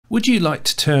Would you like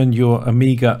to turn your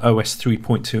AmigaOS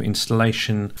 3.2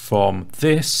 installation from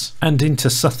this and into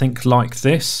something like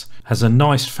this? Has a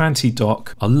nice fancy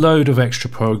dock, a load of extra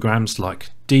programs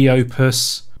like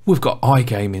Opus. We've got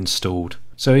iGame installed.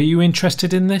 So are you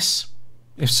interested in this?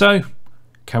 If so,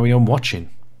 carry on watching.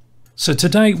 So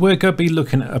today we're going to be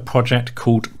looking at a project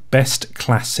called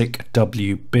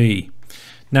BestClassicWB.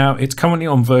 Now it's currently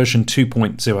on version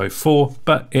 2.04,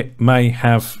 but it may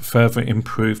have further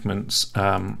improvements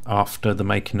after the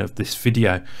making of this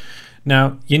video.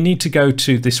 Now you need to go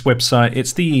to this website.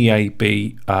 It's the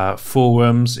EAB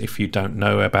Forums. If you don't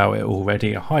know about it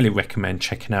already, I highly recommend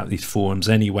checking out these forums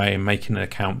anyway and making an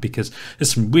account, because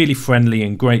there's some really friendly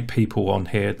and great people on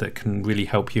here that can really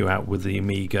help you out with the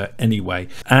Amiga anyway.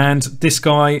 And this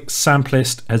guy,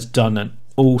 Samplist, has done an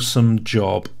awesome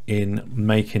job in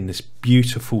making this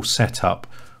beautiful setup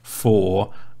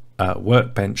for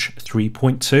Workbench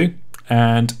 3.2,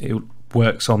 and it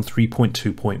works on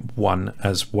 3.2.1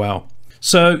 as well.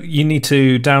 So you need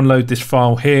to download this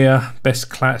file here,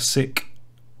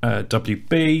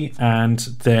 BestClassicWB, and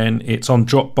then it's on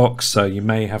Dropbox, so you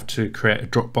may have to create a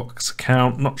Dropbox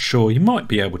account. Not sure, you might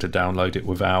be able to download it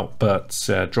without, but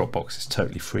Dropbox is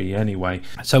totally free anyway.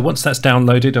 So once that's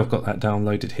downloaded, I've got that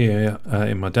downloaded here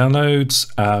in my downloads.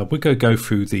 We're going to go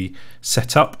through the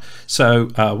setup. So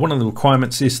one of the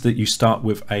requirements is that you start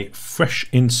with a fresh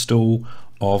install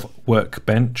of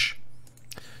Workbench.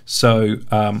 So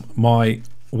my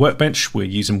Workbench, we're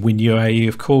using WinUAE,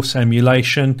 of course,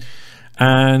 emulation,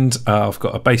 and I've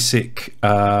got a basic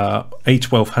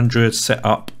A1200 set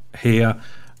up here,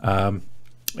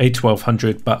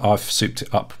 A1200, but I've souped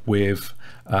it up with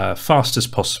fast as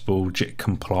possible JIT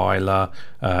compiler,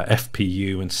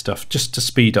 FPU and stuff, just to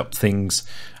speed up things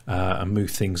and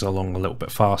move things along a little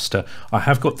bit faster. I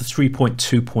have got the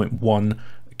 3.2.1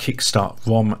 Kickstart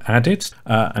ROM added,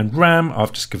 and RAM,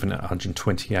 I've just given it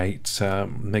 128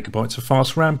 megabytes of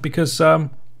fast RAM, because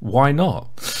why not?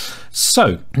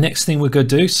 So next thing we're going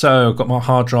to do, so I've got my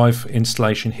hard drive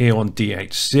installation here on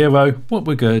DH0. What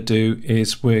we're going to do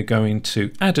is we're going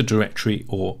to add a directory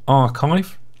or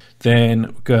archive, then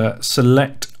we're going to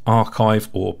select archive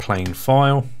or plain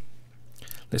file.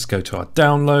 Let's go to our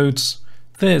downloads.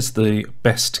 There's the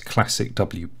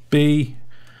BestClassicWB.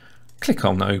 Click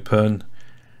on open.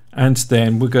 And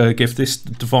then we're going to give this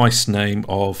device name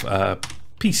of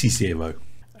PC0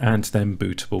 and then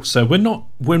bootable. So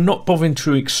we're not bothering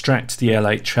to extract the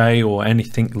LHA or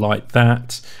anything like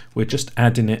that. We're just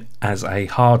adding it as a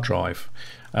hard drive,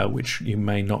 which you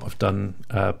may not have done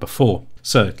before.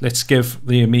 So let's give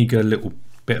the Amiga a little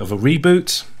bit of a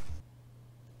reboot.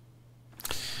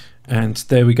 And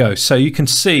there we go. So you can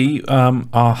see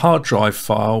our hard drive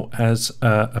file has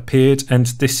appeared, and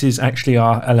this is actually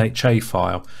our LHA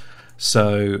file.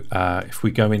 So if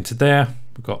we go into there,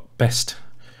 we've got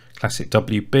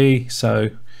BestClassicWB.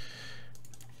 So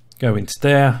go into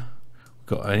there, we've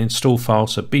got an install file,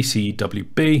 so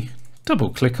BCWB,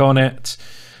 double click on it,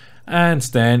 and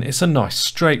then it's a nice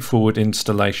straightforward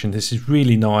installation. This is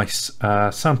really nice.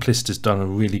 Samplist has done a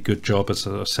really good job, as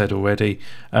I said already.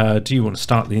 Do you want to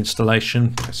start the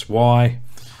installation? Press Y.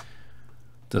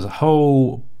 There's a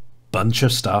whole bunch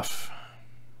of stuff.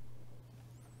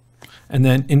 And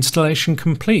then installation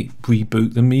complete.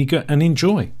 Reboot the Amiga and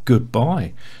enjoy.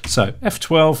 Goodbye. So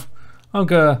F12, I'm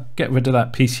going to get rid of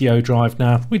that PCO drive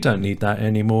now. We don't need that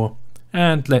anymore.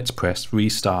 And let's press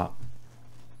restart.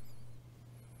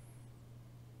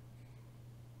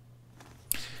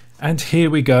 And here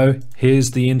we go.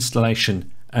 Here's the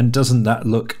installation. And doesn't that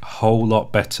look a whole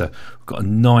lot better? We've got a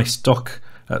nice dock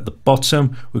at the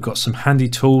bottom. We've got some handy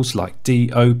tools like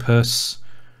Opus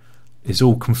is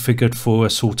all configured for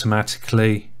us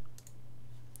automatically.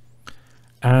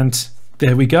 And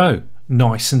there we go.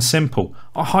 Nice and simple.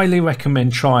 I highly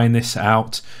recommend trying this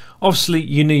out. Obviously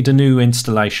you need a new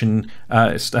installation.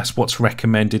 That's what's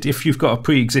recommended. If you've got a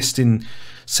pre-existing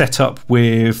setup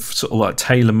with sort of like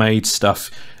tailor-made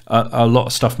stuff, a lot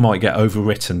of stuff might get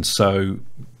overwritten. So,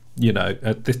 you know,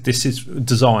 this is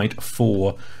designed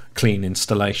for clean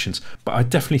installations, but I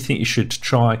definitely think you should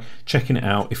try checking it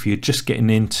out if you're just getting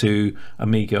into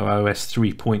AmigaOS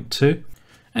 3.2.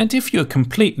 And if you're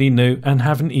completely new and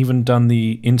haven't even done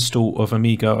the install of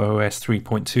AmigaOS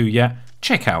 3.2 yet,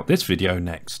 check out this video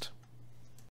next.